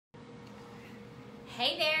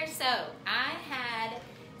Hey there, so I had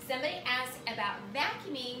somebody ask about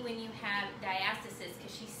vacuuming when you have diastasis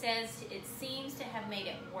because she says it seems to have made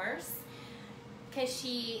it worse because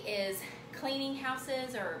she is cleaning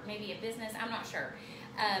houses or maybe a business, I'm not sure,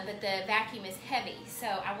 but the vacuum is heavy. So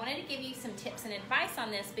I wanted to give you some tips and advice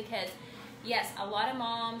on this because yes, a lot of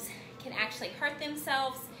moms can actually hurt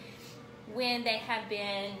themselves when they have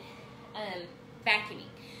been vacuuming.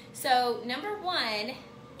 So number one,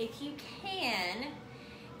 if you can,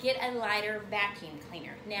 get a lighter vacuum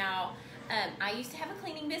cleaner. Now, I used to have a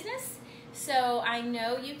cleaning business, so I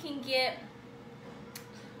know you can get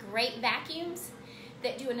great vacuums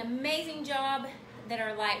that do an amazing job that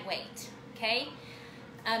are lightweight, okay?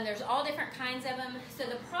 There's all different kinds of them. So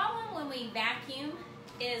the problem when we vacuum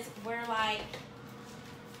is we're like,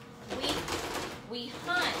 we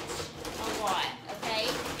hunch a lot, okay?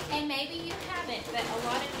 And maybe you haven't, but a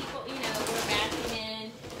lot of people, you know, we're vacuuming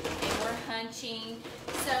and we're hunching.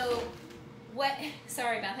 So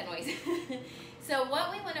sorry about that noise. So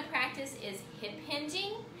what we want to practice is hip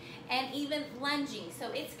hinging and even lunging.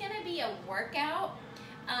 So it's going to be a workout,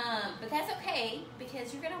 but that's okay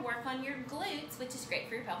because you're going to work on your glutes, which is great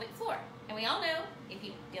for your pelvic floor. And we all know if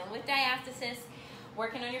you're dealing with diastasis,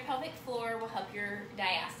 working on your pelvic floor will help your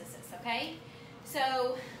diastasis, okay?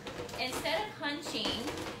 So instead of hunching,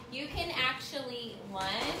 you can actually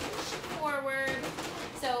lunge forward.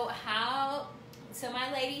 So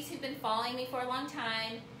my ladies who've been following me for a long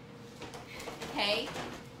time, okay,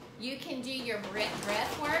 you can do your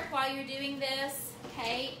breath work while you're doing this,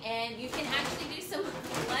 okay? And you can actually do some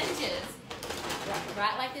lunges,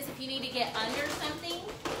 right like this if you need to get under something.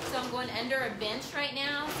 So I'm going under a bench right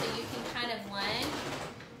now, so you can kind of lunge.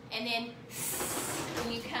 And then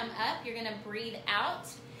when you come up, you're gonna breathe out,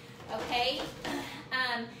 okay?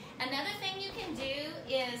 Another thing you can do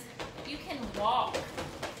is you can walk,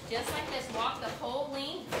 just like this, walk the whole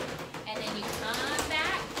length, and then you come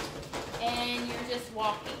back, and you're just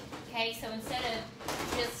walking, okay? So instead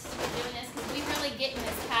of just doing this, because we really get in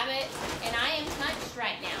this habit, and I am hunched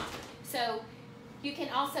right now. So you can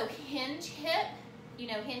also hinge hip, you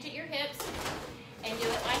know, hinge at your hips, and do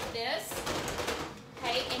it like this.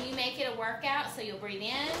 Okay, and you make it a workout, so you'll breathe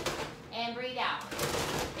in and breathe out.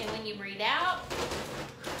 And when you breathe out,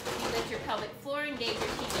 you lift your pelvic floor, engage your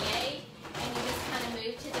TVA, and you just kind of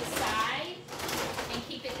move to the side and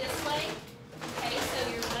keep it this way. Okay, so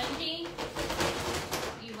you're lunging,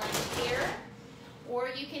 you lunge here, or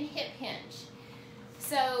you can hip hinge.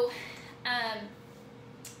 So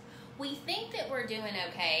we think that we're doing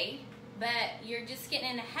okay, but you're just getting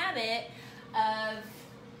in the habit of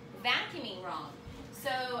vacuuming wrong. So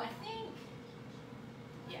I think,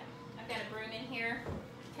 yeah, I've got a broom in here,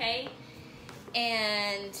 okay?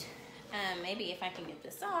 And maybe if I can get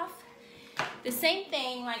this off. The same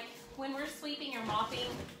thing, like when we're sweeping or mopping,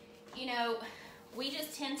 you know, we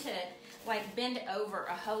just tend to like bend over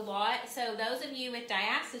a whole lot. So those of you with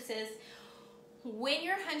diastasis, when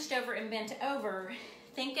you're hunched over and bent over,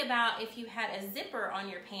 think about if you had a zipper on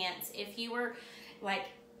your pants, if you were like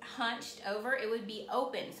hunched over, it would be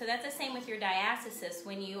open. So that's the same with your diastasis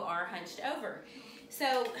when you are hunched over.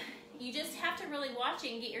 So you just have to really watch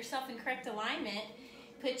it and get yourself in correct alignment.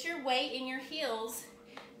 Put your weight in your heels.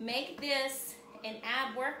 Make this an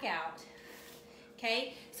ab workout.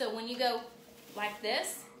 Okay? So when you go like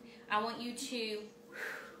this, I want you to,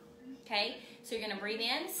 okay? So you're gonna breathe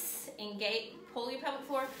in, engage, pull your pelvic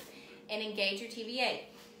floor, and engage your TVA.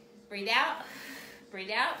 Breathe out, breathe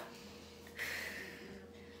out.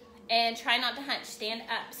 And try not to hunch, stand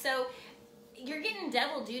up. So you're getting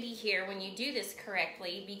double duty here when you do this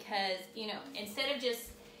correctly because, you know, instead of just,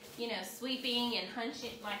 you know, sweeping and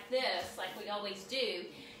hunching like this, like we always do,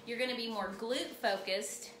 you're gonna be more glute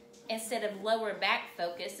focused instead of lower back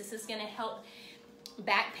focused. This is gonna help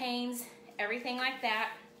back pains, everything like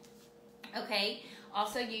that, okay?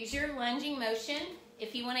 Also use your lunging motion.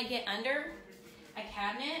 If you wanna get under a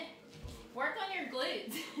cabinet, work on your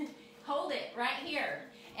glutes. Hold it right here.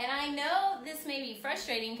 And I know this may be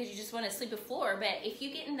frustrating because you just want to sweep the floor, but if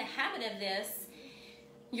you get in the habit of this,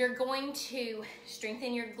 you're going to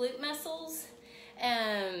strengthen your glute muscles,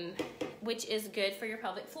 which is good for your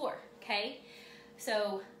pelvic floor, okay?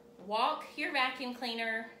 So walk your vacuum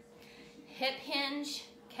cleaner, hip hinge,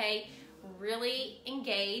 okay? Really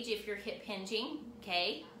engage if you're hip hinging,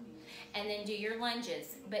 okay? And then do your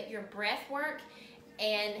lunges. But your breath work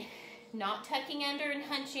and not tucking under and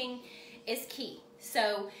hunching is key.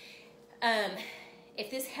 So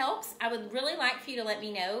if this helps, I would really like for you to let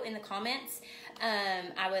me know in the comments.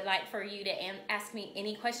 I would like for you to ask me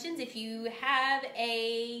any questions. If you have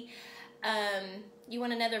you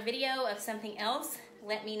want another video of something else,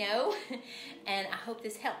 let me know. And I hope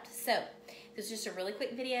this helped. So this is just a really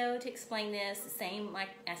quick video to explain this. The same, like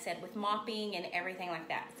I said, with mopping and everything like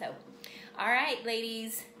that. So, all right,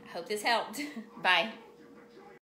 ladies, I hope this helped. Bye.